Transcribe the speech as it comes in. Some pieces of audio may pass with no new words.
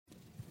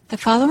The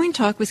following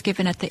talk was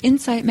given at the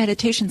Insight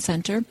Meditation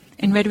Center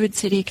in Redwood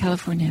City,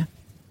 California.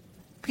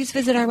 Please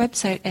visit our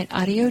website at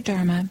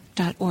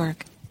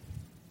audiodharma.org.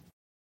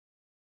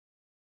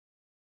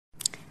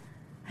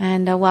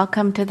 And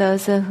welcome to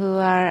those who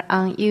are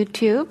on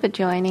YouTube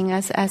joining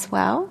us as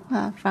well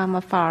from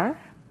afar.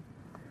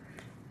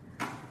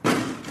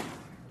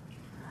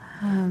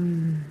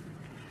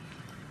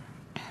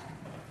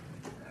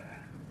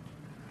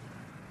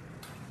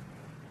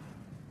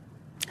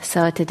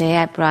 So today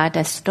I brought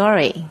a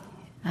story.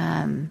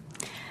 And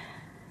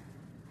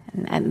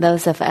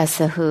those of us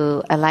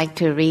who like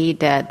to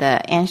read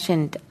the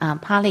ancient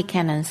Pali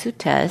Canon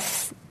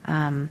suttas,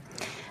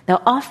 there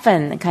are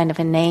often kind of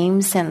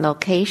names and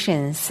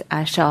locations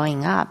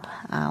showing up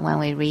when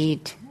we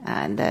read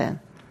the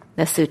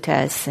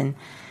suttas.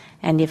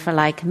 And if you're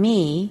like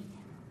me,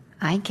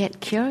 I get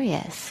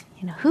curious.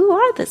 Who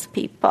are these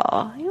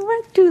people?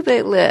 Where do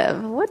they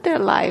live? What their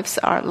lives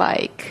are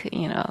like?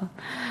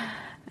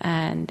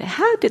 And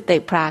how did they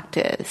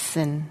practice?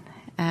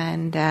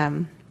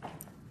 And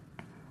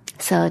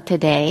so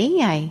today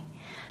I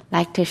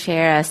like to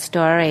share a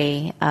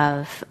story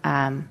of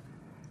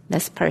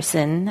this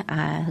person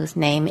whose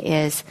name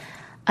is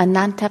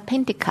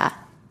Ananthapindika.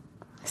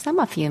 Some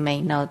of you may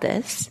know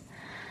this.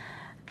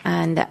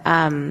 And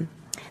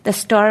the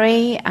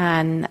story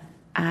I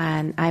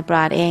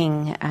brought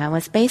in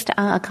was based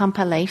on a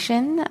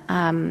compilation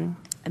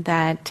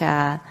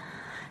that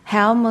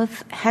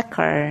Helmuth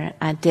Hecker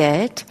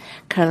did,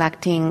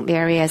 collecting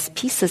various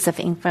pieces of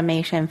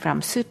information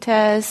from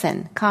suttas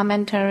and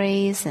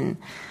commentaries and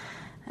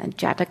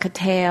Jataka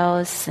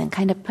tales, and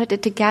kind of put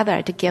it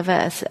together to give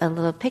us a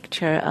little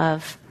picture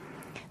of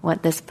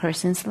what this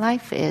person's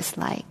life is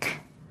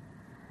like.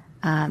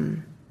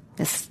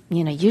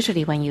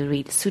 Usually when you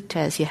read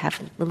suttas, you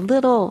have a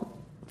little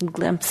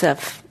glimpse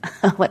of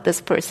what this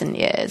person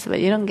is,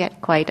 but you don't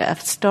get quite a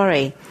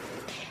story.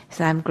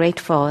 So I'm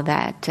grateful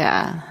that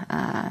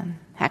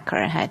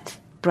Hecker had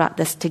brought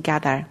this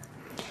together.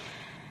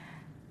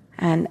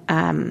 And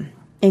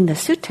in the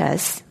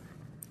suttas,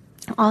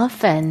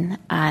 often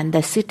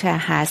the sutta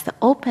has the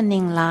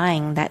opening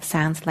line that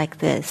sounds like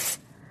this.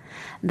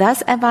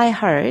 Thus have I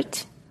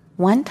heard,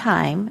 one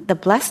time the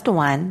Blessed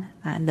One,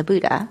 the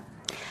Buddha,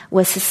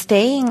 was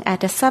staying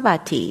at a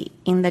Savatthi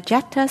in the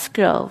Jeta's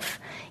grove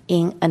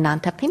in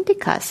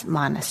Ananthapindika's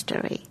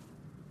monastery.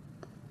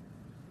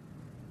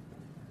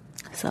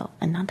 So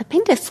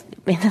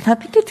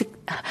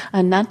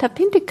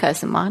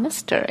Ananthapindika's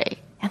monastery.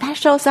 And that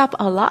shows up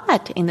a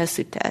lot in the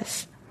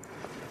suttas.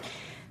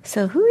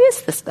 So who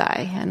is this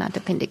guy,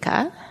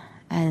 Ananthapindika?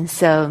 And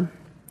so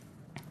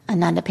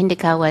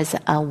Ananthapindika was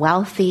a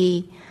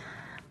wealthy,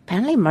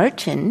 apparently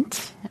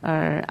merchant,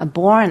 or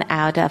born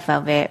out of a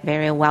very,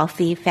 very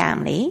wealthy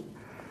family.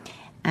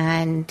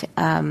 And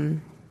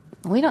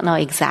we don't know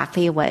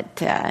exactly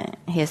what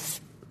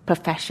his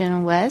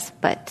profession was,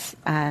 but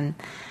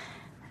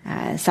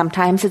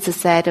sometimes it's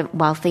said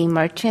wealthy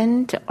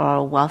merchant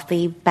or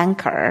wealthy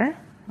banker.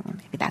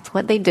 Maybe that's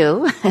what they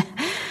do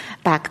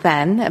back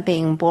then,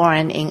 being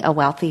born in a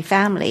wealthy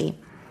family.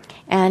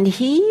 And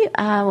he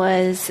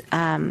lives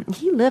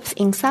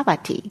in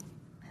Savatthi.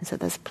 So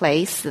this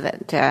place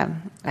that the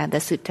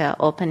sutta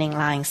opening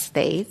line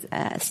states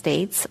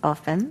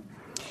often.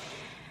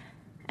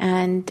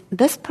 And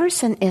this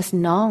person is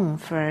known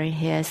for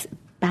his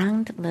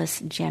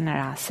boundless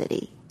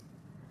generosity.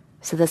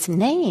 So this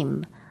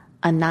name,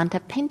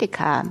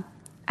 Ananthapindika,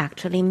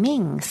 actually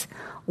means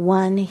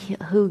one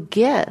who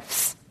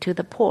gives to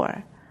the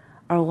poor,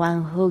 or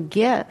one who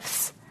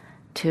gives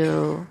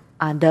to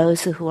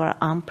those who are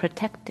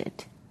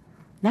unprotected.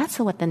 That's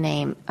what the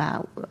name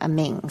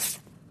means.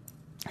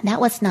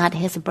 That was not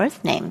his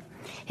birth name.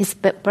 His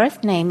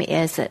birth name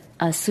is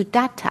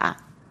Sudatta.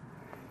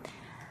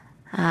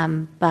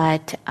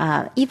 But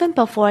even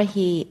before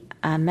he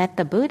met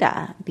the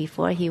Buddha,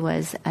 before he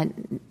was a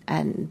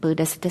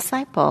Buddha's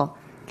disciple,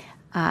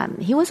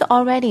 he was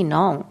already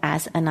known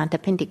as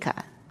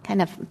Ananthapindika.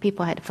 Kind of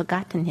people had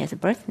forgotten his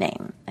birth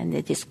name, and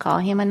they just call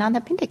him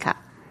Ananthapindika.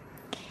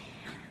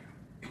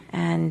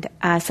 And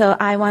so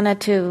I wanted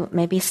to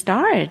maybe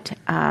start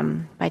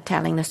by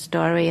telling the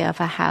story of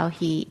how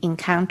he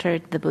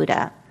encountered the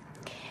Buddha.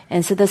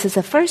 And so this is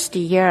the first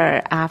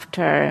year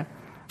after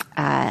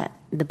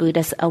the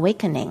Buddha's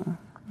awakening.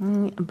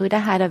 Buddha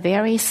had a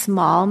very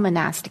small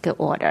monastic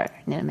order,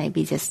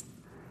 maybe just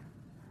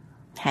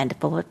a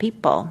handful of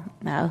people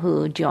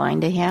who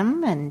joined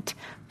him and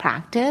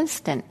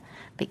practiced and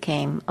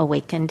became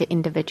awakened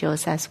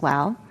individuals as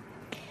well.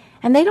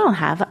 And they don't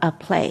have a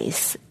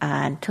place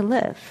to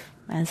live.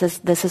 And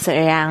this is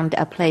around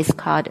a place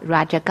called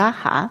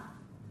Rajagaha.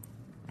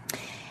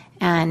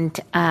 And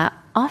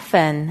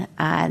often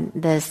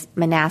this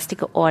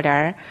monastic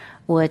order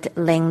would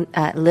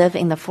live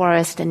in the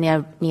forest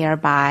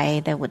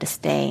nearby. They would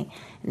stay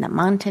in the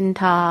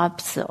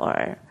mountaintops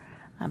or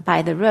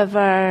by the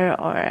river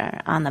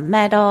or on the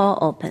meadow,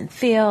 open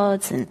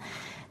fields. And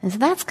so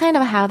that's kind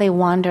of how they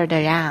wandered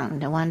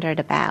around,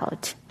 wandered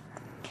about.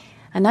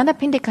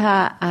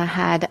 Ananthapindika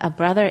had a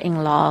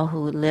brother-in-law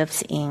who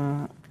lives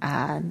in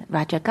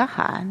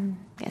Rajagaha.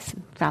 Yes,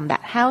 from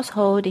that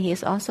household, he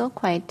is also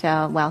quite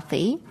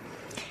wealthy.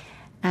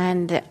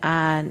 And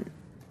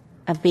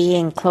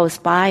being close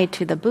by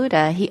to the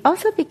Buddha, he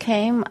also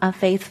became a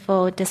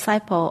faithful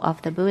disciple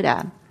of the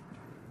Buddha.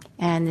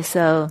 And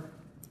so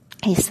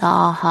he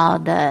saw how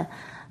the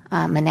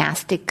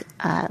monastic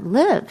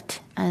lived.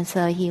 And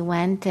so he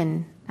went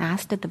and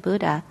asked the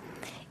Buddha,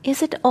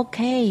 is it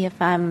okay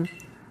if I'm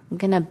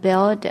going to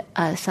build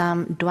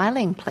some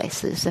dwelling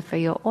places for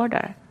your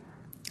order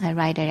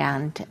right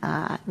around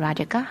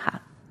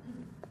Rajagaha?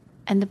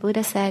 And the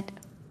Buddha said,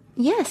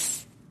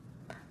 yes,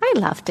 I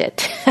loved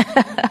it.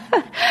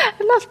 I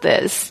love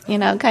this,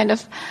 kind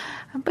of.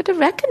 Buddha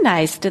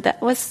recognized that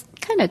was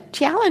kind of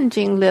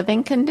challenging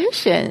living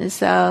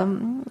conditions.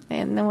 And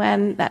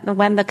when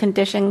the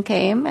condition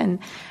came and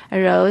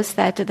arose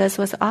that this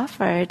was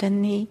offered,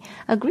 and he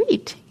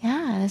agreed.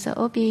 Yeah, so it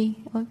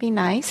would be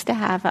nice to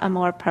have a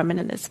more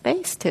permanent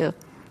space to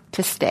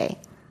stay.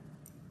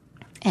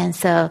 And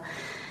so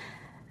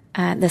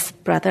this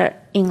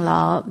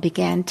brother-in-law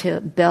began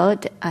to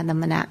build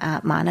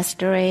the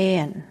monastery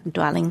and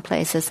dwelling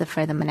places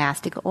for the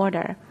monastic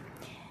order.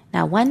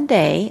 Now, one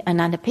day,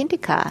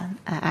 Ananthapindika,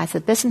 as a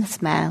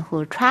businessman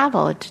who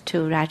traveled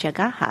to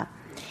Rajagaha,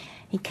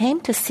 he came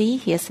to see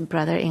his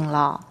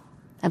brother-in-law.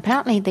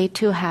 Apparently, they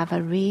two have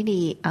a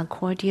really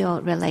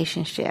cordial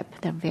relationship.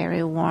 They're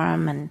very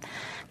warm and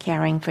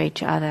caring for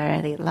each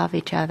other. They love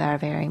each other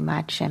very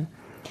much.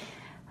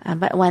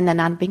 But when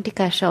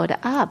Ananthapindika showed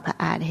up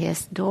at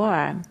his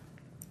door,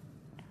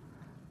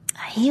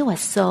 he was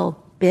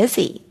so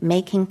busy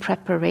making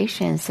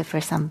preparations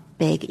for some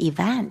big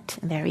event,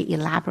 a very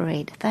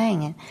elaborate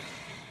thing.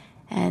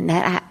 And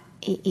that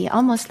he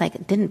almost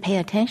didn't pay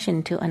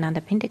attention to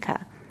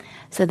Ananthapindika.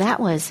 So that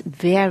was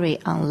very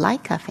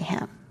unlike of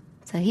him.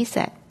 So he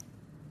said,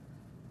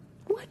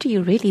 what are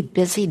you really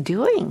busy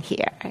doing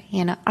here?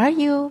 Are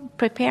you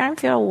preparing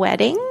for a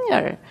wedding,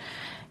 or are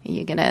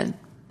you going to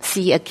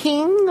see a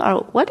king,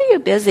 or what are you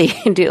busy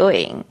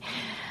doing?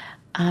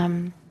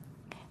 And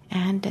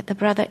the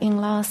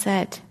brother-in-law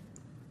said,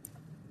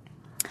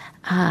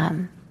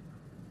 I'm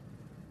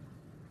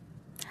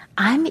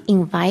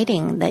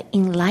inviting the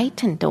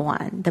enlightened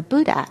one, the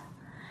Buddha,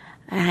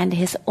 and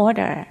his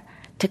order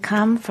to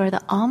come for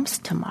the alms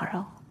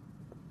tomorrow.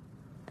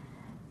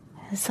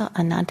 And so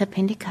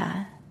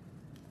Ananthapindika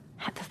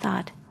had the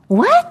thought,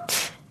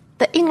 what?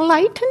 The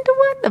enlightened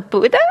one, the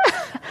Buddha,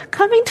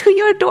 coming to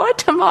your door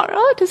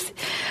tomorrow to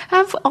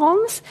have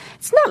alms?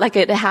 It's not like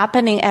it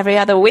happening every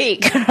other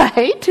week,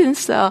 right? And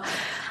so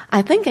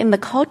I think in the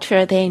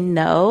culture they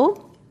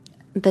know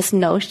this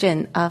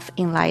notion of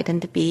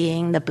enlightened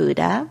being the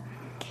Buddha,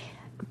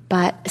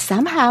 but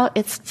somehow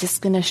it's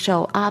just going to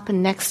show up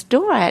next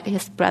door at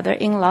his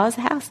brother-in-law's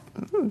house.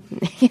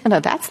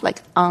 That's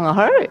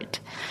unheard.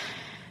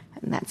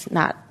 And that's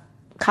not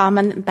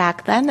common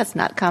back then. That's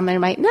not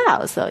common right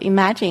now. So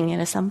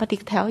imagine, somebody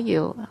tell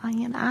you,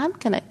 I'm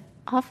going to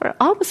offer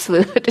alms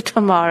food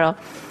tomorrow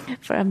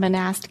for a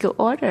monastic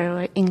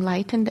order or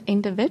enlightened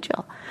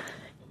individual.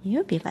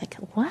 You'd be like,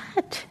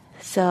 what?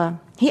 So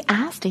he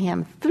asked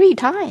him 3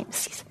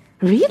 times. He said,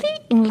 really?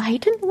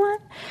 Enlightened one?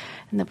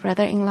 And the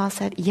brother-in-law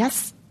said,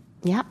 yes,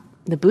 yeah,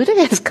 the Buddha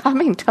is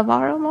coming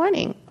tomorrow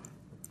morning.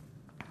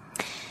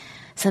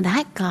 So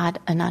that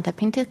got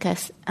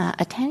Ananthapindika's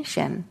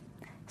attention.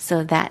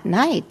 So that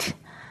night,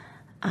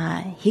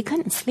 he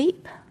couldn't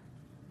sleep.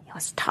 He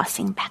was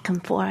tossing back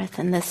and forth,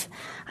 and this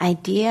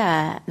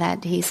idea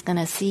that he's going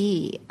to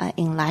see the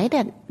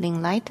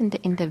enlightened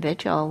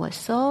individual was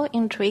so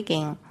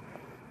intriguing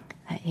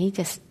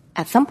that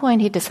at some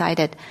point he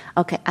decided,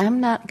 okay, I'm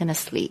not going to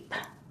sleep.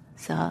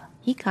 So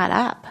he got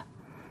up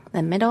in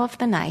the middle of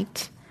the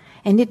night,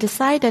 and he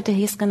decided that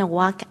he's going to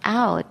walk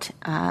out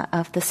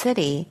of the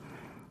city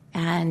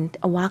and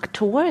walk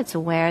towards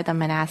where the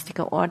monastic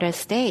order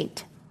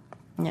stayed,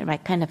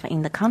 right, kind of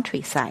in the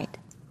countryside.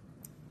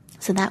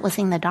 So that was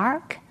in the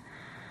dark.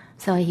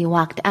 So he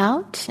walked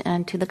out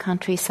to the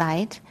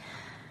countryside.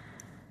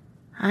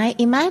 I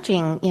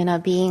imagine,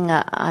 being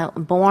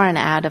born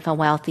out of a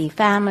wealthy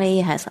family,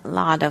 has a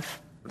lot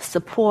of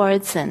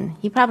supports, and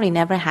he probably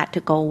never had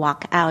to go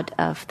walk out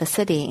of the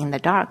city in the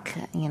dark,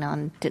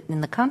 in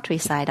the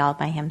countryside all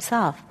by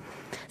himself.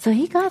 So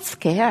he got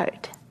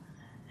scared.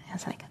 It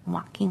was like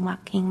walking,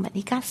 but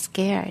he got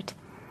scared.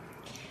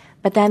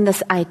 But then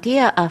this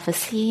idea of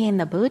seeing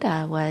the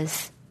Buddha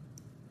was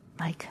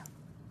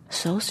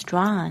so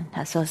strong.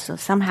 So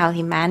somehow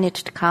he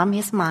managed to calm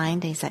his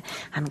mind. He said,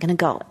 I'm going to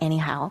go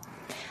anyhow.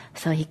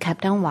 So he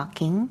kept on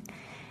walking.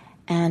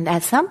 And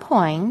at some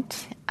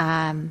point,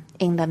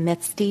 in the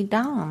misty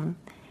dawn,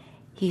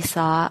 he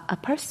saw a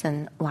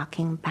person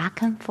walking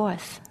back and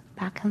forth.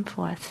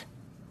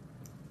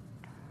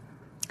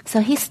 So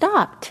he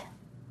stopped.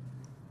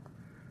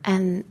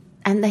 And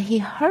he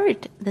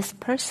heard this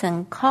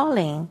person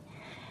calling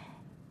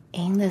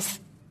in this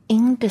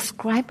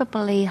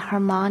indescribably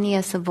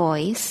harmonious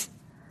voice,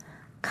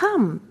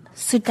 "Come,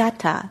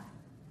 Sudatta."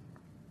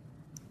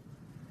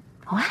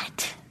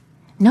 What?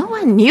 No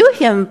one knew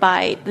him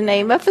by the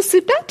name of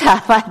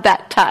Sudatta by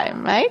that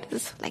time, right?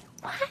 It's like,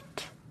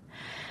 what?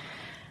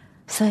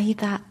 So he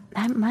thought,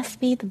 that must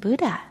be the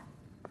Buddha.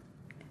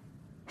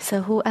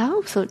 So who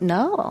else would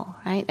know,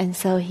 right? And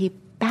so he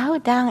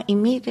bowed down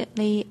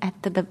immediately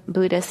at the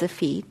Buddha's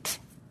feet.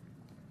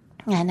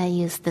 And I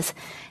used this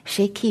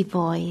shaky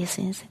voice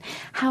and said,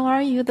 how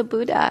are you, the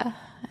Buddha?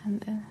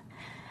 And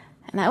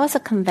that was a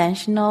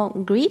conventional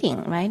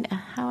greeting, right?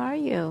 How are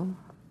you?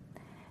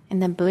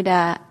 And the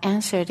Buddha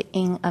answered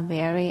in a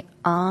very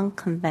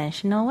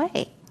unconventional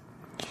way.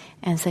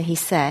 And so he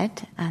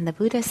said, and the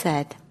Buddha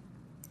said,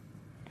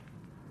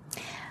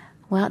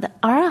 well, the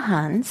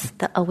arahants,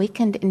 the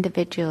awakened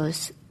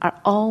individuals,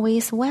 are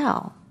always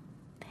well,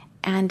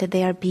 and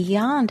they are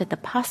beyond the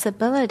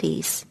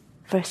possibilities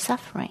for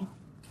suffering.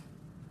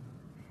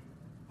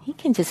 He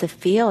can just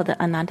feel the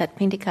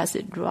Ananthapindika's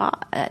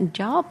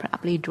jaw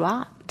probably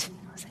dropped.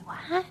 I was like,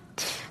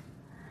 what?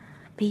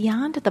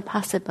 Beyond the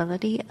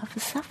possibility of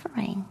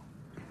suffering.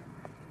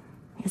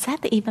 Is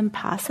that even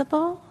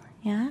possible?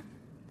 Yeah.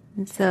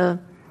 And so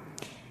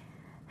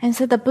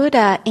the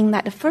Buddha, in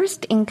that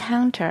first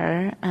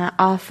encounter,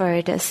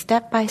 offered a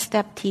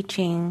step-by-step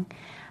teaching,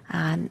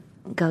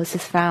 goes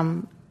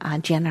from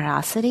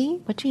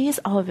generosity, which he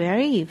is all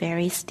very,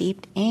 very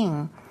steeped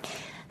in.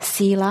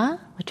 Sila,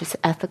 which is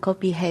ethical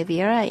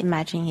behavior. I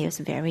imagine he was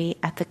very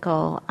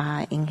ethical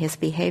in his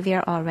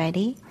behavior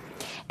already.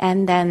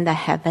 And then the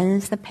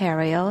heavens, the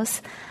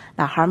perils,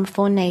 the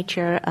harmful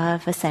nature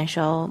of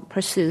essential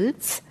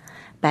pursuits,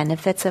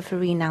 benefits of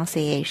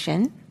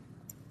renunciation.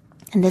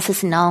 And this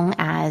is known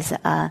as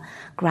a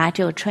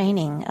gradual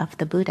training of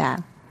the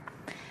Buddha.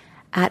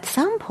 At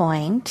some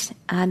point,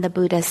 the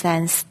Buddha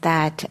sensed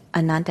that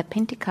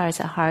Ananthapindika's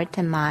heart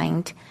and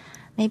mind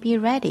may be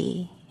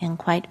ready and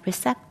quite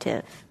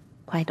receptive,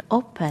 quite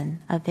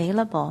open,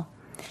 available.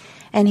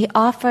 And he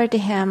offered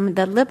him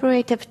the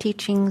liberative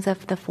teachings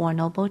of the Four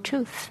Noble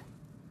Truths.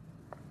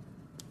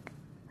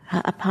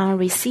 Upon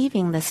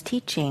receiving this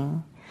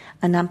teaching,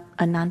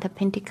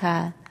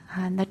 Ananthapindika,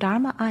 the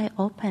Dharma eye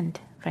opened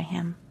for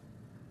him.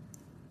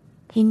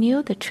 He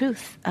knew the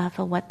truth of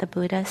what the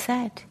Buddha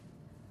said.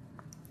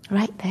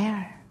 Right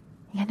there.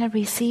 He had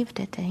received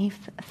it and he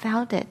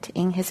felt it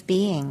in his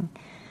being.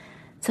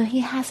 So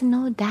he has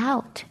no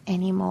doubt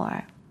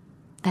anymore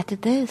that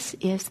this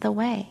is the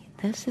way.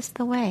 This is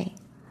the way.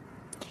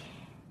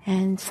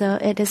 And so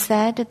it is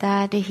said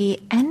that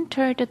he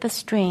entered the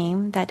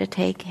stream that would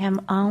take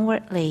him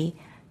onwardly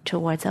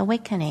towards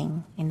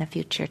awakening in the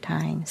future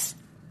times.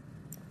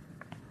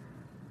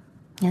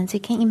 And so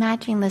you can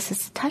imagine this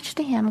has touched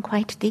him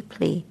quite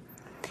deeply.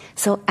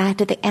 So at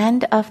the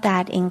end of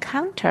that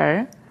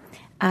encounter,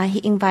 he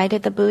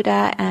invited the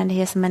Buddha and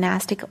his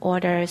monastic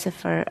orders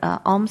for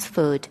alms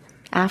food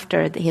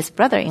after his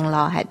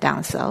brother-in-law had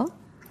done so.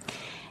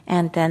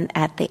 And then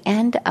at the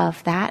end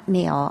of that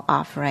meal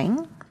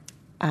offering,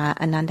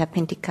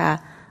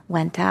 Ananthapindika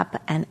went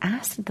up and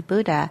asked the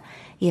Buddha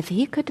if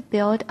he could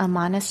build a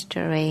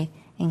monastery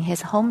in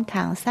his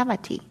hometown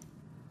Savatthi.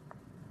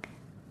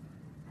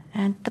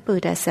 And the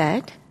Buddha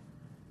said,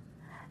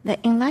 the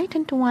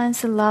enlightened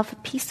ones love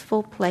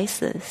peaceful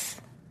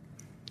places.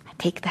 I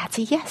take that as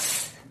a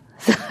yes.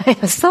 So I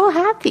was so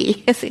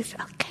happy. He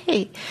said,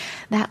 okay,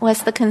 that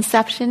was the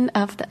conception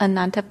of the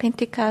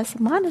Ananthapindika's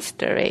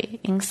monastery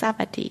in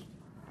Savatthi.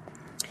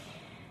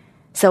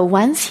 So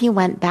once he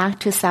went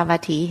back to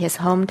Savatthi, his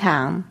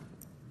hometown,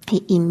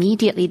 he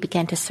immediately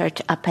began to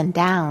search up and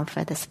down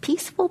for this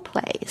peaceful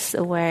place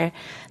where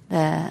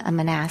the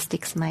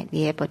monastics might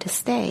be able to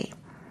stay.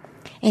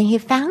 And he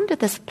found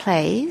this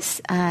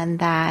place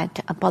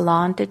that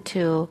belonged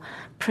to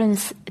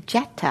Prince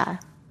Jeta,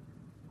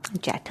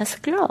 Jeta's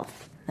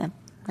grove.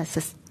 This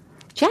is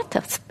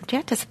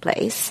Jeta's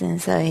place,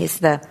 and so he's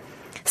the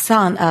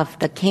son of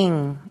the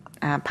king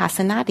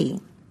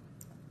Pasenadi.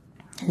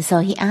 And so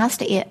he asked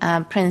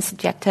Prince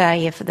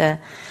Jeta if the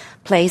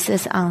place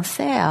is on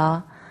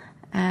sale,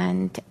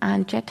 and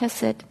Jeta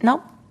said,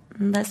 nope,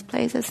 this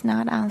place is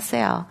not on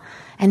sale.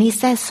 And he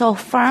said so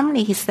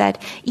firmly, he said,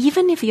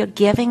 even if you're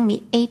giving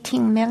me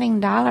 $18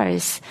 million,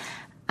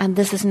 and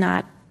this is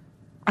not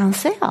on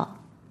sale.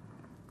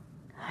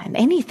 And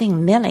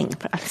anything million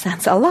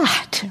sounds a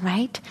lot,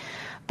 right?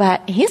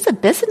 But he's a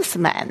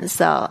businessman,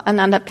 so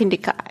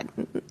Ananthapindika,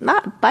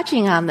 not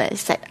budging on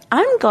this, said,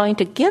 I'm going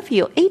to give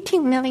you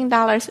 $18 million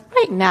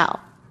right now.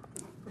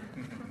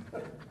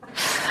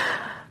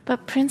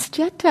 But Prince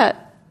Jeta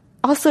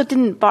also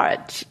didn't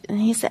budge. And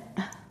he said,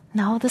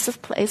 no, this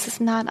place is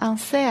not on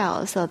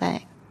sale.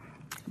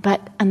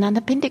 But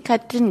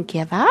Ananthapindika didn't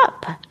give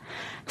up.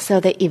 So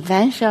they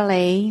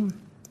eventually,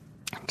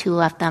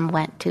 two of them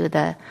went to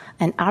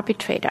an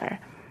arbitrator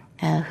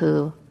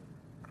who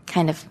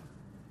kind of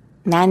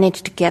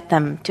managed to get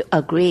them to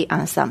agree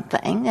on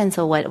something. And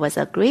so what was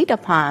agreed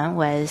upon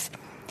was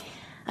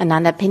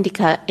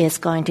Ananthapindika is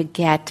going to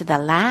get the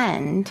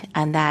land,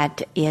 and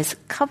that is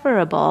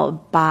coverable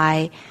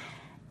by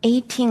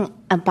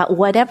about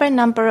whatever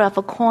number of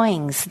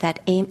coins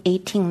that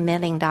 $18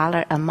 million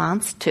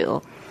amounts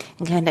to.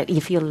 kind of,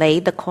 if you lay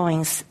the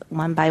coins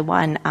one by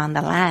one on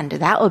the land,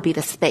 that would be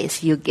the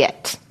space you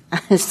get.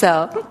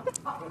 So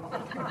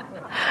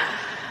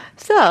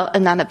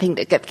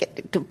Ananthapindika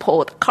get to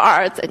pull the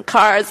cards and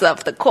cards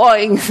of the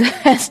coins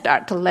and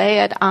start to lay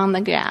it on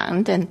the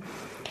ground.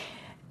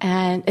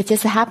 And it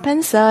just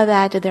happens so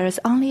that there's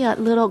only a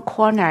little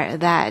corner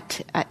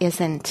that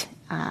isn't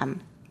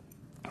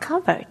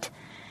covered.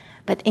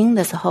 But in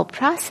this whole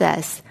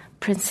process,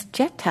 Prince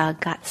Jeta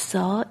got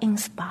so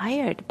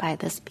inspired by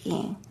this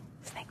being.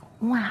 It's like,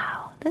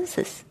 wow, this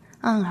is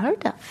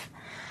unheard of.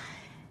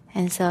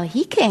 And so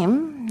he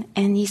came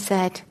and he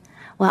said,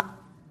 well,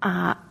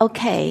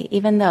 okay,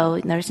 even though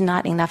there's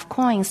not enough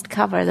coins to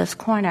cover this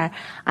corner,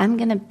 I'm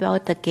going to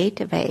build the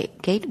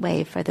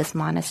gateway for this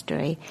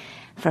monastery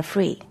for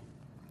free.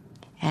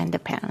 And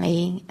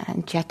apparently,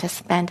 Jeta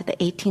spent the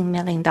 $18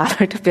 million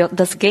to build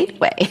this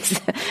gateway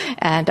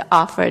and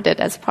offered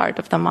it as part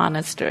of the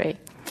monastery.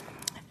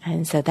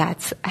 And so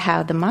that's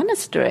how the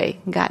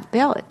monastery got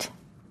built.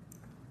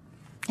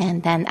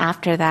 And then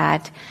after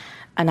that,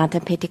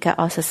 Ananthapindika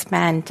also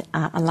spent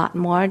a lot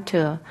more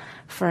to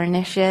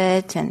furnish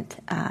it and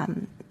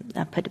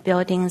put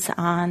buildings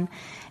on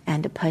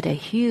and to put a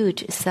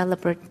huge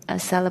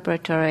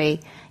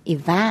celebratory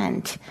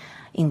event,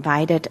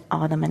 invited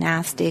all the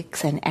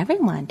monastics and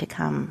everyone to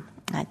come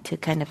to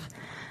kind of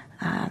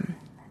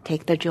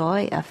take the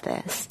joy of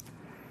this.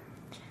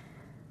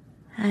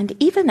 And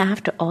even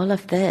after all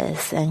of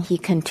this, and he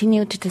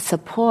continued to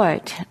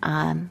support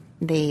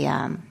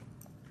the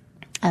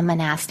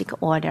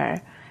monastic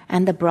order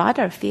and the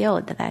broader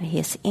field that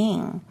he's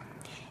in.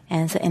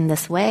 And so in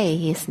this way,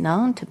 he's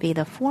known to be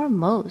the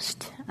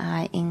foremost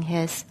in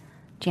his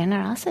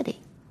generosity,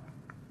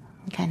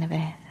 kind of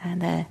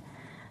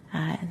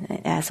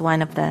as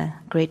one of the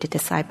great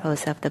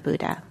disciples of the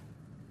Buddha.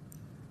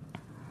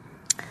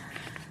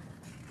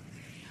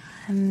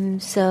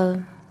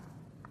 So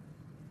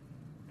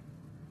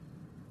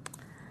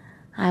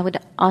I would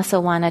also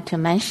wanted to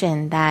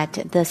mention that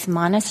this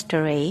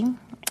monastery,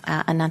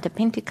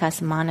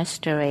 Ananthapindika's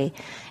monastery,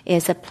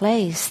 is a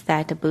place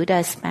that the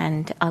Buddha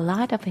spent a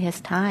lot of his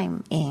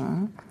time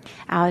in.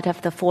 Out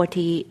of the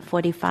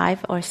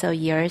 45 or so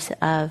years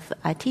of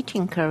a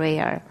teaching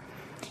career,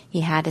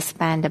 he had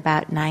spent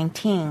about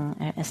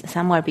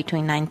somewhere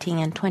between 19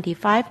 and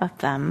 25 of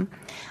them,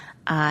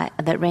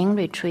 the rain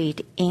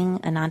retreat in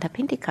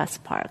Ananthapindika's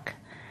park.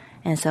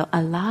 And so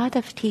a lot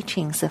of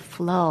teachings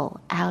flow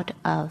out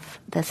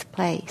of this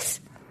place,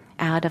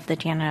 out of the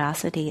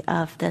generosity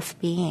of this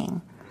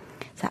being.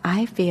 So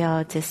I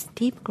feel this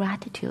deep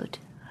gratitude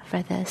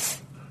for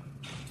this.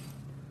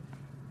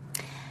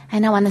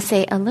 And I want to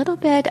say a little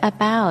bit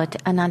about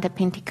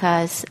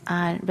Ananthapindika's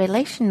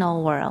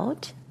relational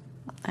world.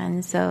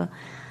 And so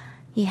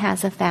he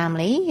has a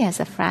family, he has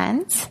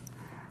friends.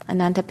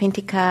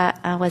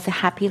 Ananthapindika was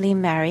happily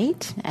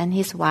married, and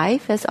his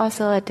wife is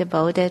also a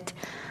devoted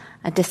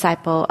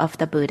disciple of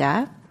the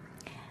Buddha.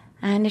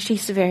 And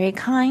she's very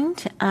kind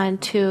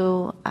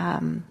to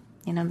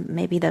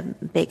maybe the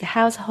big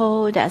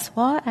household as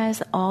well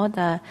as all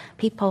the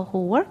people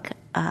who work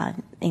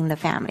in the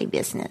family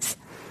business.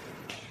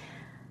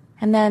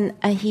 And then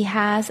he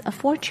has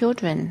 4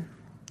 children,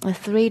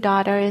 3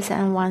 daughters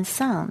and 1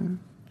 son.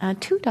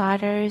 2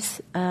 daughters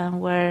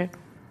were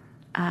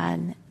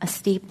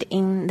steeped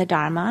in the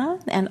Dharma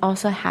and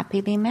also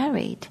happily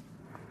married.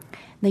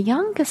 The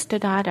youngest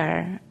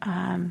daughter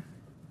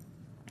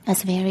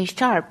is very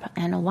sharp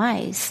and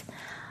wise,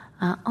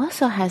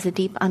 also has a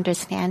deep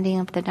understanding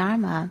of the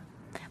Dharma,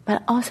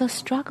 but also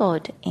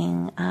struggled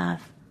in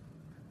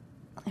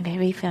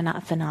very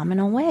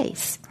phenomenal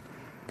ways.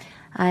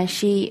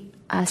 She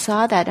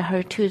saw that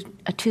her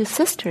two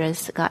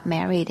sisters got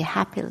married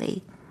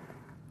happily.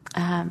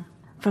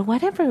 For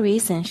whatever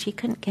reason, she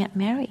couldn't get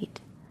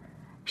married.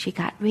 She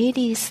got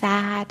really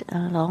sad,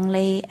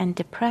 lonely, and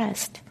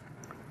depressed,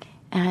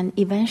 and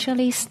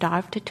eventually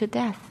starved to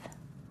death.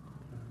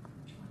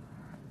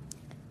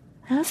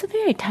 It was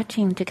very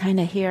touching to kind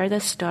of hear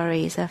the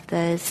stories of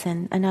this,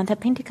 and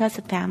Ananthapindika's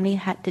family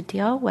had to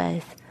deal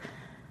with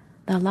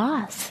the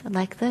loss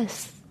like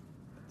this,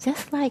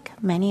 just like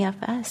many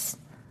of us,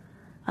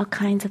 all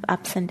kinds of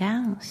ups and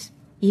downs,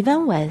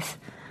 even with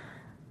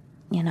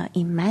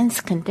immense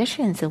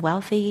conditions,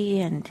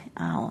 wealthy and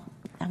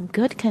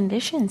good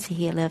conditions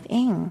he lived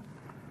in.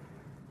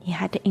 He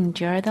had to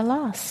endure the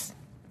loss.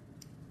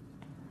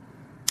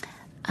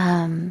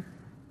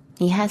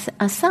 He has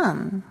a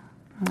son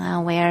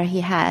where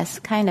he has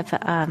kind of,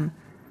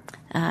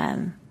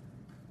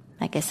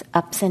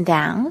 ups and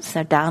downs,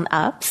 or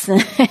down-ups,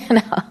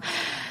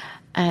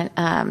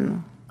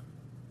 And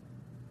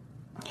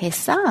his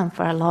son,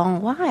 for a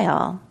long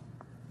while,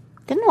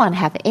 didn't want to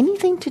have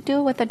anything to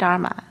do with the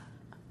Dharma.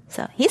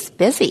 So he's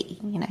busy,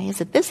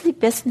 he's a busy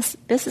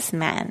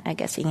businessman. I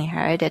guess he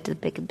inherited the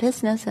big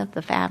business of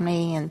the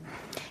family, and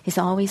he's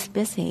always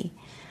busy.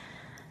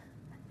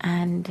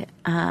 And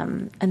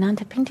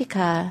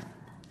Ananthapindika,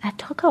 that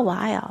took a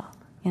while.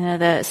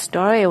 The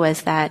story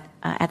was that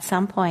at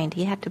some point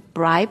he had to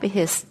bribe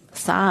his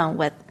son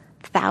with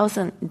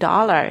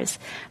 $6,000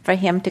 for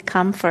him to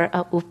come for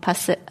a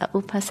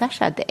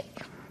Upasasha day,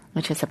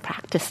 which is a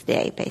practice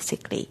day,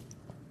 basically.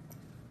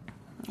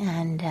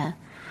 And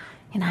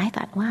I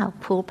thought, wow,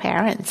 poor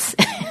parents.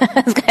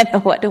 That's kind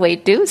of what we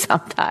do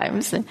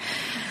sometimes.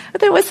 But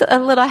there was a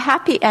little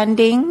happy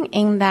ending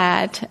in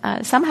that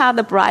somehow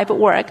the bribe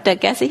worked. I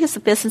guess he's a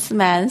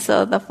businessman,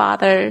 so the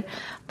father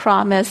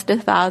promised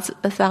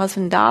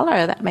 $1,000.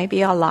 That may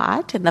be a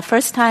lot. And the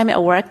first time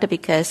it worked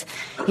because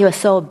he was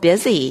so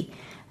busy.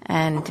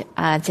 And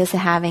just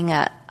having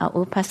a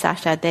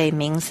Upasasha day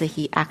means that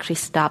he actually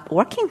stopped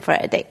working for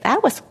a day.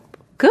 That was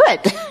good.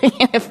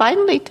 He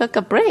finally took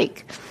a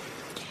break.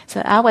 So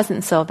that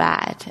wasn't so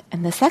bad.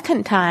 And the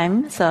second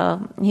time,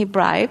 so he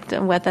bribed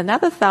with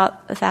another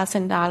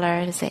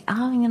 $1,000 to say,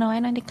 why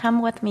don't you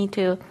come with me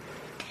to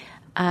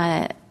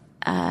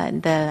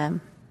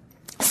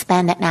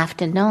spend an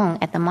afternoon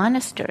at the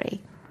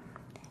monastery.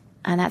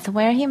 And that's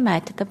where he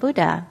met the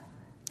Buddha.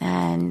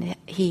 And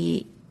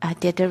he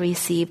did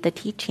receive the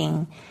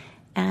teaching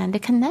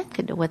and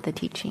connected with the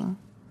teaching.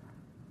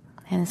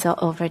 And so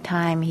over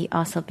time, he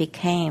also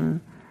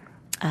became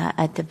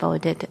a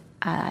devoted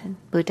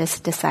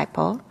Buddhist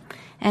disciple,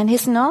 and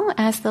he's known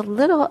as the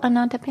little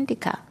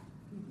Ananthapindika.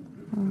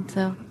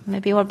 So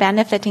maybe we're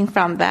benefiting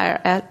from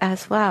that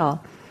as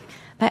well.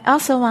 But I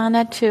also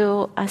wanted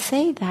to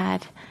say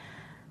that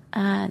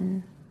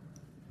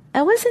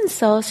it wasn't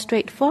so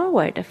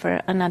straightforward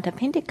for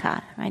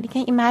Ananthapindika. Right? You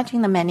can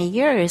imagine the many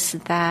years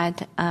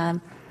that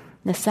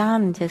the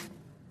son just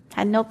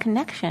had no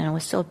connection,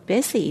 was so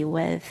busy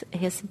with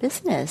his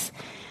business.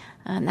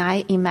 And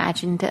I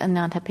imagined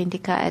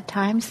Ananthapindika at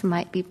times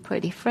might be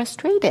pretty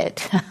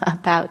frustrated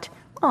about,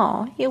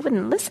 he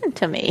wouldn't listen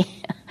to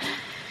me.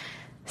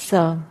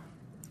 So,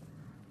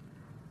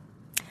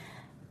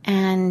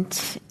 and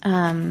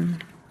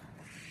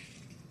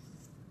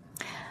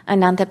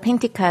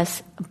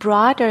Ananthapindika's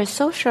broader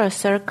social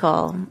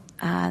circle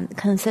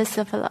consists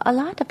of a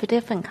lot of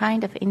different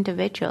kind of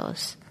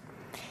individuals.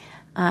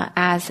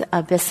 As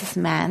a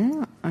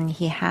businessman,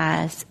 he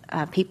has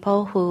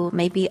people who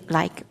may be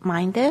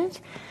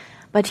like-minded,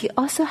 but he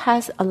also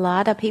has a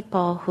lot of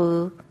people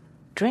who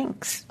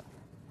drinks.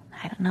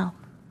 I don't know,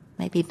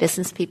 maybe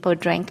business people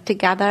drink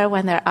together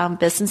when they're on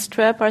business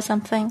trip or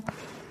something.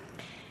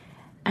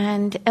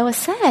 And it was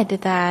said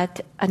that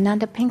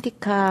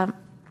Ananthapindika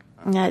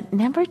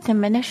never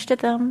diminished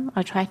them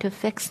or tried to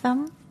fix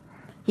them.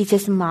 He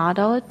just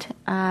modeled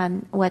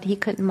what he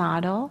could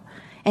model.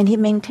 And he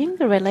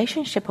maintained a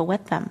relationship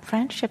with them,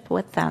 friendship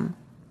with them.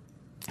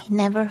 He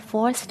never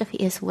forced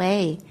his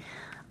way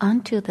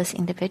onto these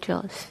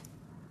individuals.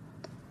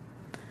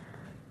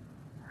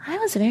 I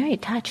was very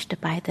touched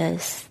by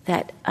this,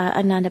 that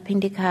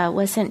Ananthapindika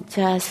wasn't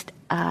just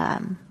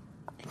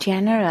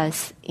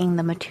generous in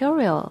the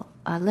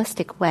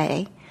materialistic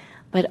way,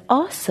 but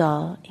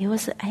also he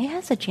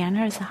has a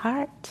generous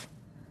heart.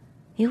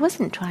 He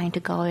wasn't trying to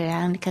go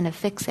around and kind of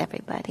fix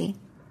everybody.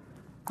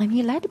 And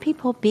he let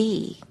people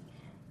be.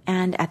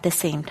 And at the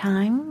same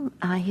time,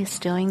 he's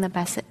doing the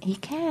best that he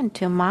can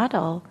to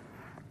model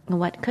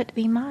what could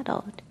be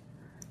modeled.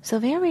 So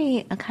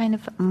very a kind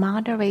of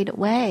moderate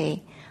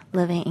way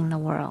living in the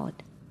world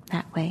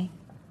that way.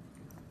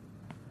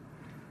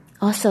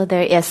 Also,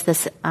 there is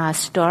this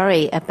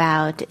story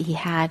about he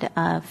had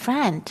a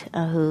friend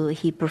who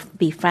he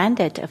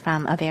befriended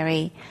from a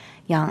very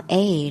young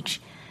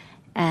age.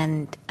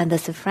 And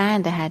this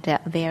friend had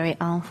a very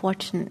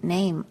unfortunate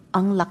name,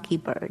 Unlucky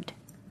Bird.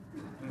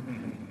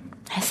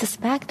 I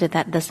suspect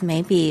that this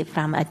may be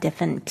from a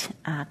different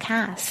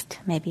caste,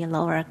 maybe a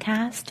lower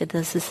caste.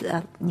 This is,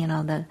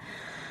 the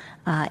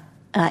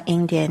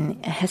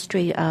Indian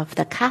history of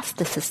the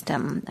caste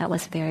system that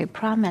was very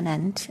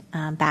prominent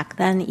back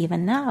then.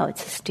 Even now,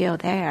 it's still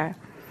there.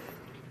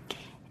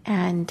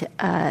 And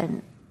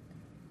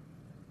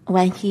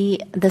when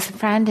this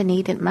friend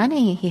needed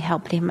money, he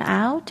helped him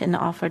out and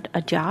offered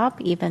a job,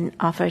 even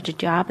offered a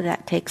job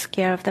that takes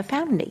care of the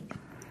family.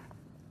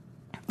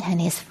 And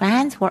his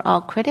friends were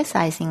all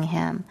criticizing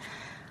him,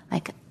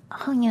 like,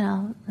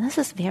 this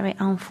is very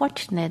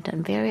unfortunate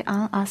and very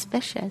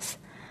unauspicious.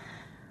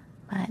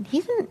 But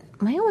he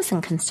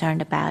wasn't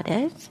concerned about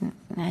it,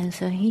 and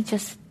so he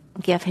just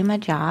gave him a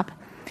job.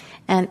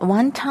 And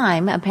one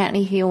time,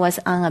 apparently he was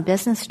on a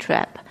business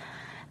trip,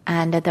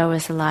 and there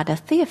was a lot of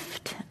thieves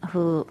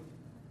who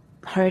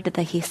heard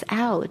that he's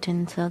out,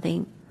 and so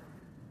they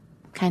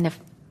kind of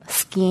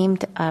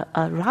schemed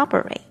a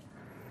robbery.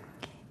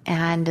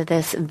 And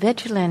this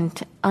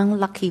vigilant,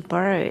 unlucky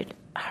bird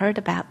heard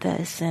about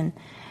this, and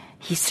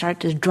he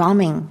started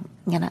drumming,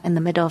 in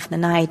the middle of the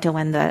night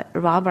when the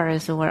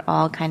robbers were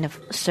all kind of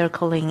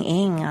circling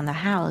in on the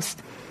house.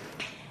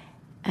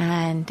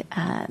 And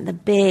the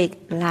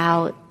big,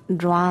 loud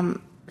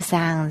drum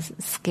sounds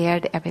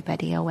scared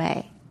everybody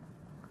away.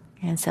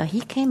 And so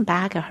he came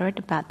back and heard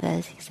about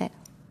this. He said,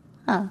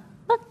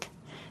 look,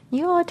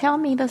 you all tell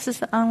me this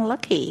is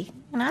unlucky.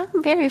 And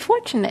I'm very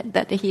fortunate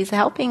that he's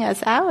helping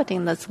us out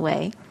in this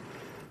way.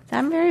 So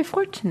I'm very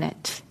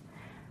fortunate.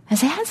 And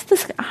he has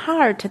this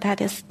heart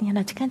that is,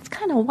 it's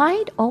kind of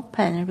wide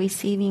open,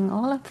 receiving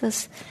all of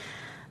this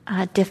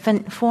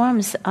different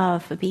forms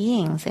of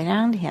beings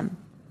around him.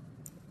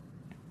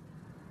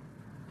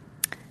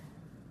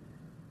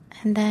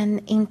 And then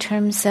in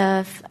terms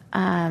of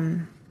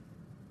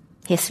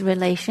his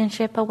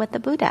relationship with the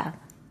Buddha.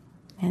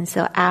 And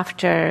so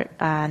after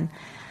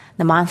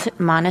the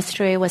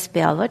monastery was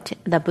built,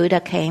 the Buddha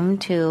came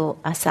to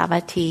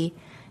Savatthi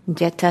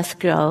Jeta's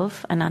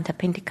grove,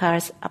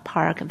 Ananthapindika's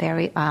park,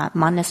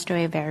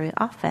 monastery very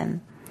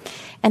often.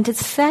 And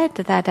it's said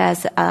that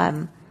as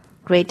a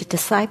great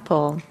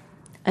disciple,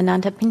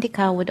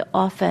 Ananthapindika would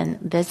often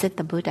visit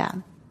the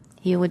Buddha.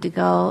 He would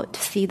go to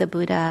see the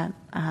Buddha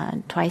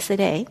twice a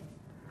day.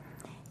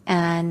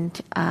 And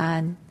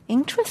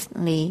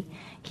interestingly,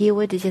 he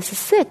would just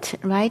sit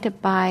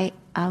right by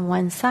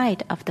one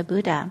side of the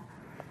Buddha.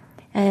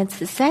 And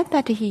it's said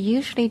that he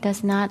usually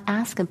does not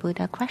ask the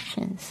Buddha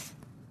questions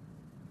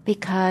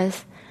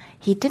because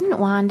he didn't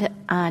want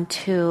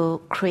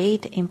to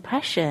create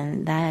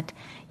impression that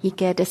he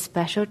get a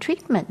special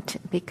treatment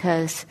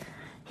because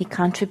he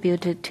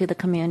contributed to the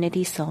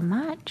community so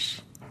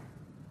much.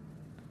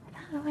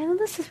 Well,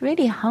 this is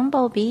really a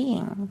humble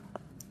being.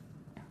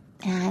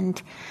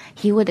 And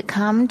he would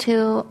come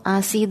to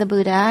see the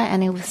Buddha,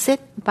 and he would sit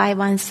by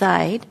one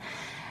side,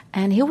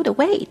 and he would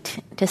wait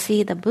to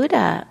see the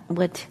Buddha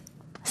would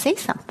say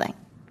something.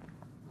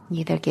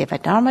 Either give a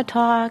Dharma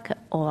talk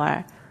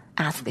or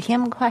ask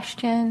him a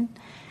question,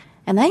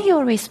 and then he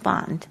will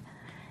respond.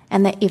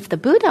 And then if the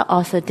Buddha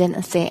also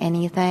didn't say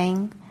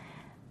anything,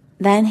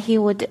 then he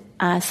would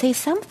say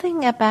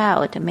something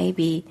about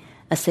maybe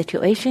a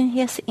situation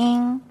he's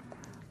in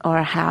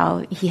or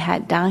how he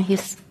had done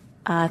his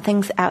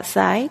things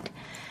outside.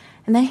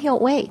 And then he'll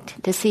wait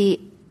to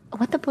see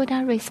what the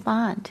Buddha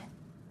respond.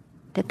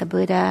 Did the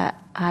Buddha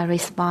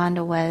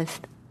respond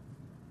with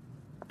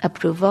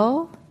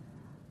approval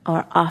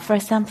or offer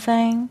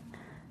something?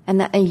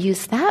 And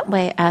use that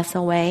way as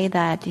a way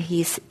that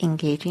he's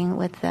engaging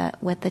with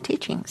the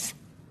teachings.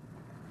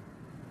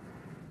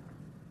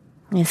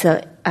 And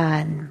so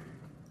in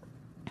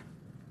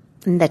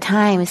the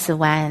times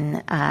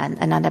when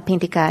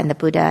Ananthapindika and the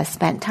Buddha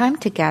spent time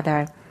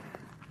together,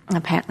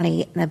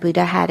 apparently the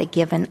Buddha had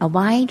given a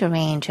wide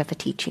range of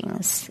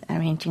teachings,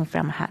 ranging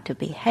from how to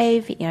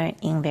behave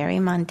in very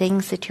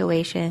mundane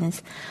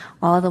situations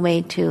all the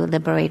way to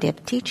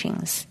liberative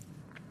teachings.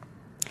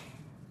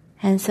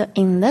 And so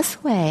in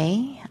this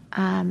way,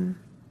 kind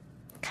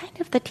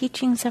of the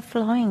teachings are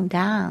flowing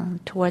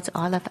down towards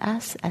all of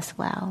us as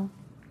well.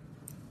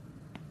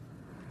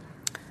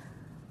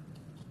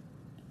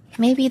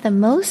 Maybe the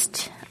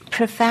most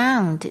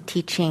profound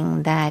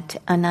teaching that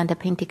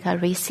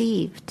Ananthapindika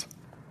received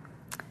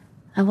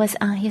was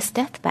on his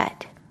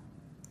deathbed.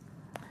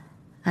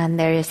 And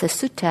there is a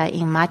sutta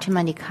in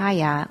Majjhima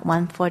Nikaya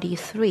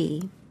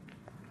 143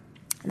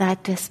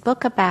 that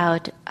spoke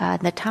about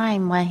the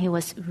time when he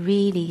was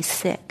really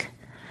sick.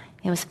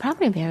 He was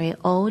probably very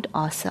old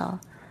also,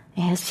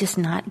 and he was just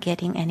not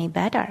getting any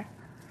better.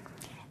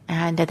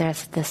 And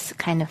there's this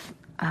kind of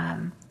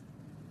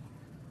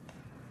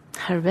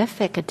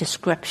horrific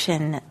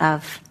description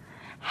of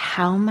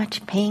how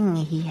much pain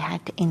he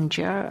had to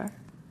endure.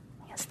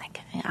 It's like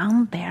an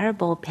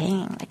unbearable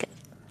pain,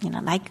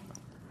 like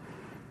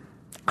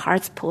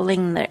carts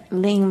pulling their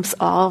limbs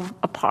all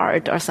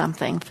apart or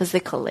something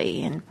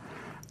physically,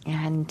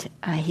 and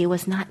he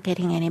was not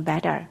getting any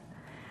better.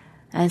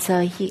 And so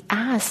he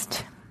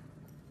asked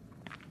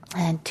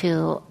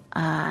to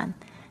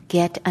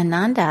get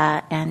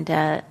Ananda and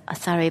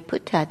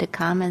Sariputta to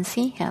come and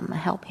see him,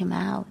 help him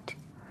out.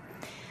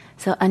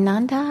 So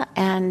Ananda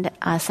and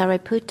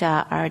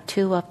Sariputta are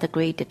two of the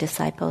great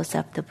disciples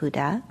of the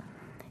Buddha.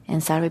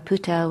 And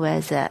Sariputta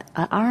was an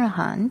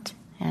arahant,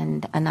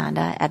 and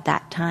Ananda at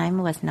that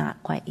time was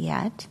not quite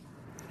yet.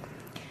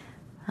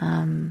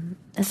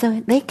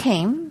 So they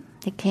came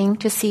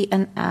to see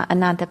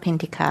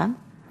Ananthapindika.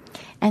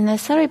 And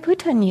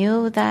Sariputta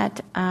knew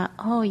that,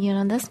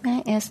 this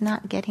man is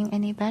not getting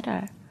any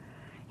better.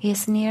 He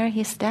is near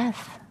his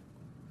death.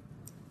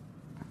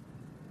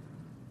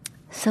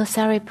 So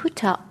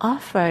Sariputta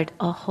offered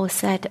a whole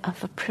set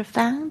of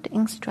profound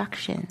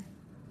instruction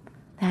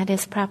that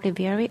is probably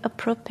very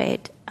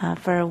appropriate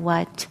for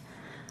what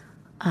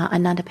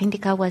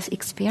Ananthapindika was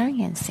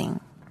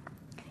experiencing.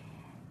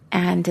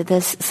 And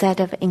this set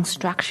of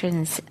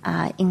instructions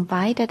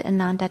invited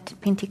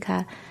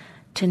Ananthapindika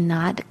to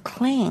not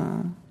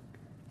cling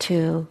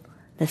to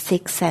the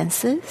six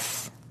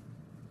senses,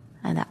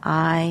 and the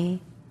eye,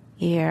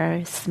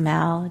 ear,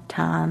 smell,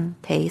 tongue,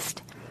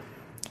 taste,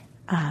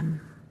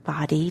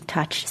 body,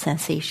 touch,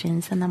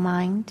 sensations, and the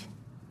mind.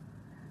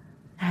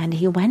 And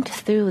he went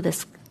through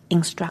this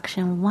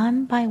instruction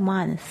one by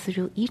one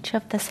through each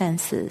of the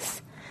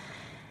senses.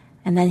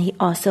 And then he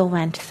also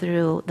went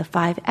through the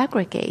five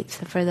aggregates.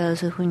 For those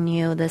who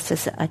knew, this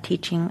is a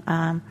teaching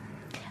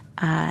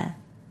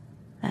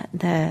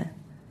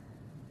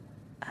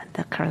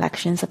the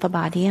collections of the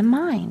body and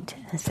mind.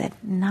 And said,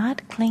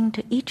 not cling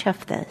to each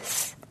of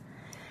this.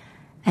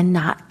 and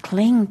not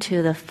cling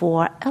to the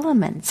four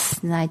elements.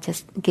 And I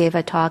just gave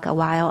a talk a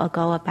while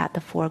ago about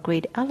the four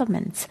great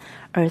elements,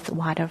 earth,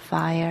 water,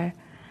 fire,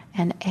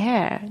 and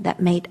air,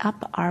 that made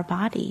up our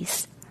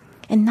bodies,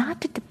 and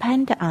not to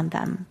depend on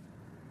them.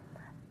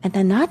 And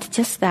then not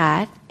just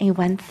that, he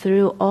went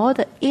through all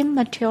the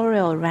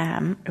immaterial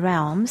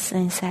realms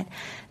and said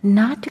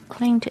not to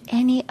cling to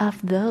any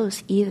of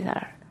those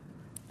either.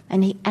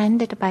 And he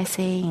ended by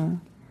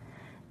saying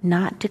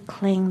not to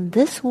cling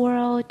this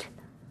world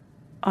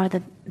or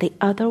the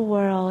other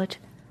world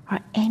or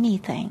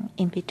anything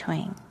in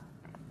between.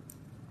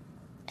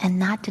 And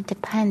not to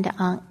depend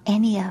on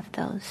any of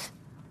those.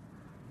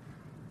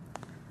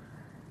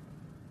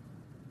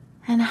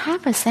 And I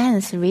have a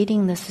sense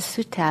reading this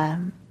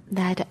sutta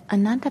that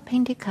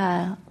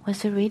Ananthapindika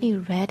was really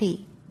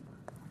ready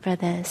for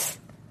this.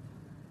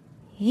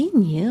 He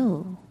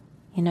knew,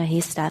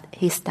 he's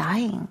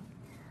dying.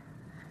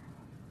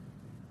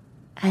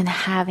 And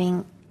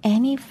having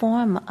any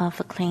form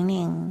of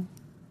clinging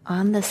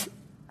on this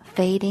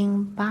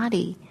fading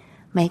body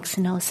makes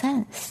no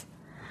sense.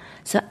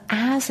 So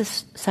as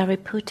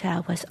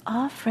Sariputta was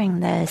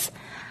offering this,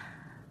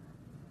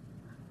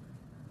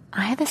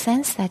 I had the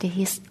sense that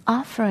he's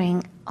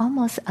offering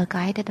almost a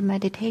guided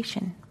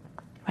meditation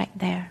right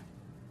there.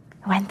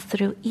 Went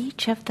through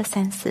each of the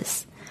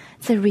senses.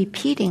 It's a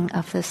repeating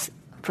of this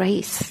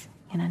phrase,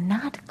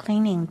 not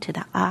clinging to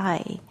the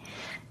eye,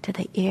 to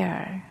the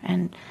ear,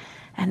 and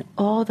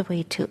all the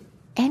way to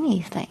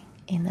anything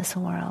in this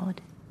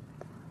world.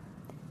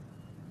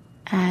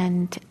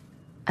 And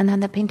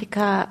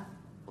Ananthapindika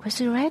was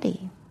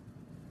ready.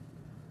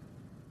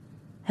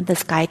 And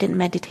this guided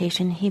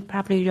meditation, he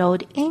probably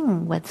rode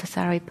in with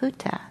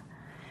Sariputta.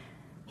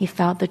 He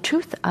felt the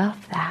truth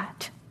of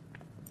that.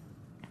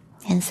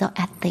 And so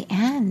at the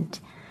end,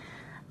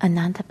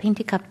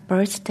 Ananthapindika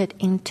bursted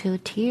into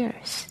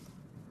tears.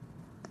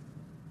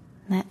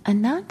 Now,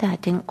 Ananda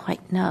didn't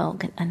quite know.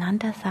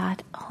 Ananda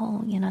thought,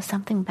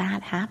 something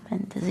bad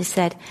happened. As he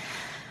said,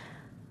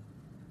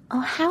 "Oh,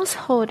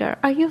 householder,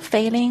 are you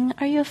failing?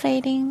 Are you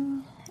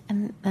fading?"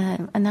 And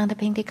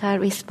Ananthapindika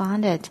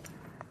responded,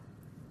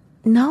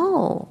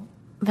 "No,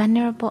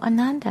 Venerable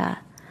Ananda,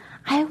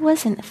 I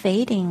wasn't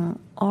fading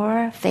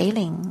or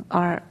failing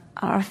or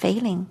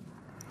failing.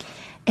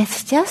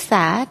 It's just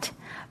that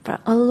for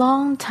a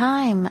long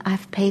time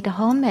I've paid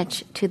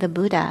homage to the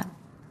Buddha,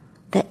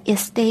 the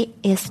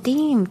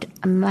esteemed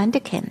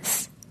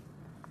mendicants.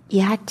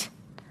 Yet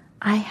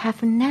I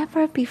have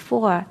never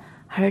before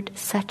heard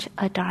such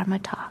a Dharma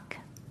talk."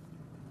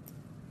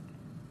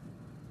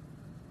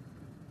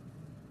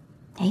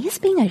 He's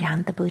been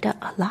around the Buddha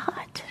a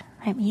lot.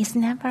 He's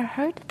never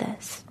heard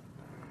this.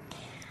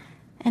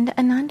 And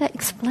Ananda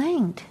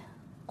explained,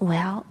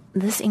 well,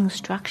 these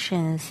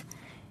instructions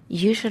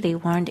usually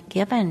weren't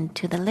given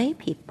to the lay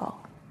people.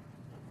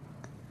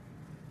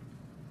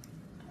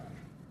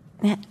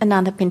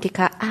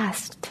 Ananthapindika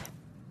asked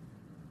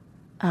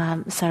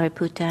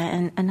Sariputta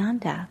and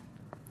Ananda,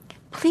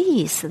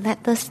 "Please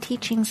let those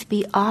teachings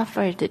be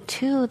offered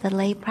to the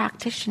lay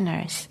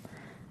practitioners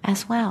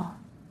as well.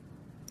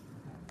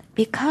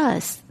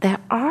 Because there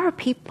are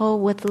people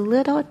with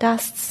little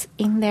dusts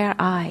in their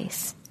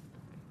eyes.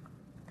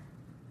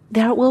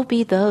 There will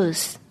be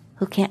those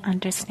who can't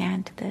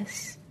understand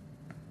this."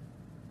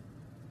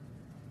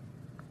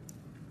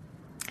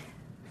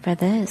 For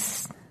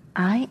this,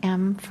 I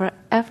am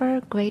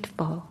forever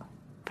grateful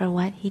for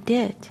what he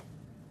did.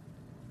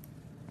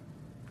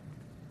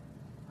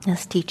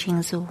 His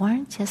teachings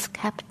weren't just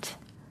kept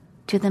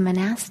to the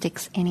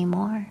monastics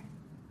anymore.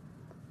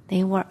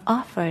 They were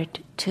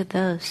offered to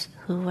those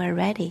who were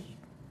ready,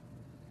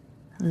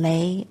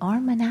 lay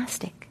or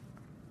monastic.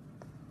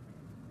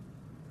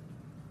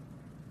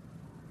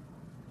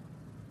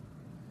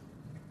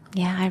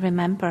 Yeah, I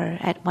remember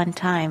at one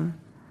time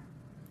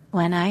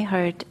when I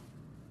heard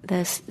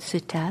this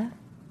sutta,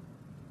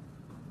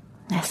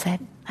 I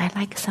said, I'd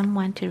like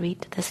someone to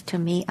read this to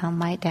me on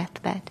my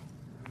deathbed.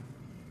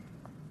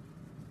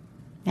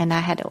 And I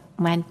had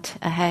went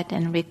ahead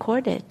and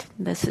recorded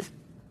this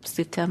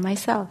sutta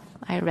myself.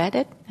 I read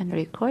it and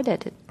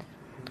recorded it.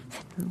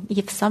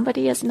 If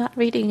somebody is not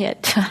reading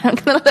it, I'm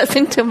going to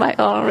listen to my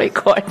own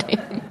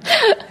recording.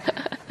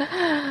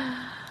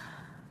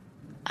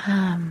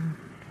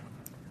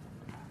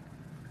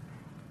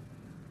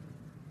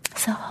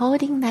 So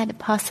holding that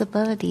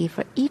possibility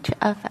for each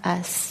of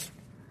us,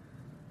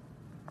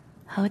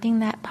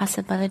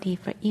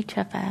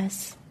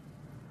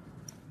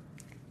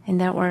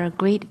 and there were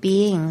great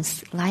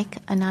beings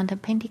like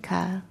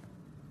Ananthapindika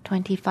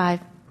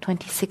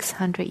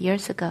 2,600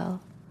 years ago,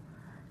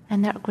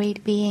 and there are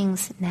great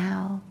beings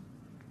now,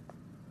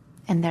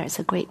 and there's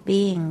a great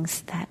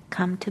beings that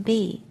come to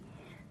be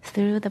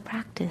through the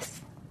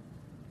practice.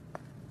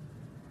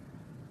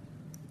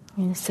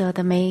 And so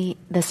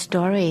the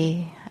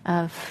story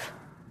of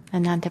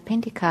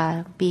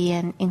Ananthapindika be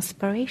an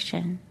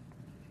inspiration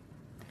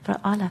for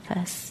all of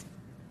us.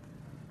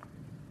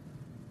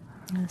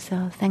 And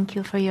so thank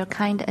you for your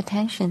kind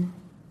attention.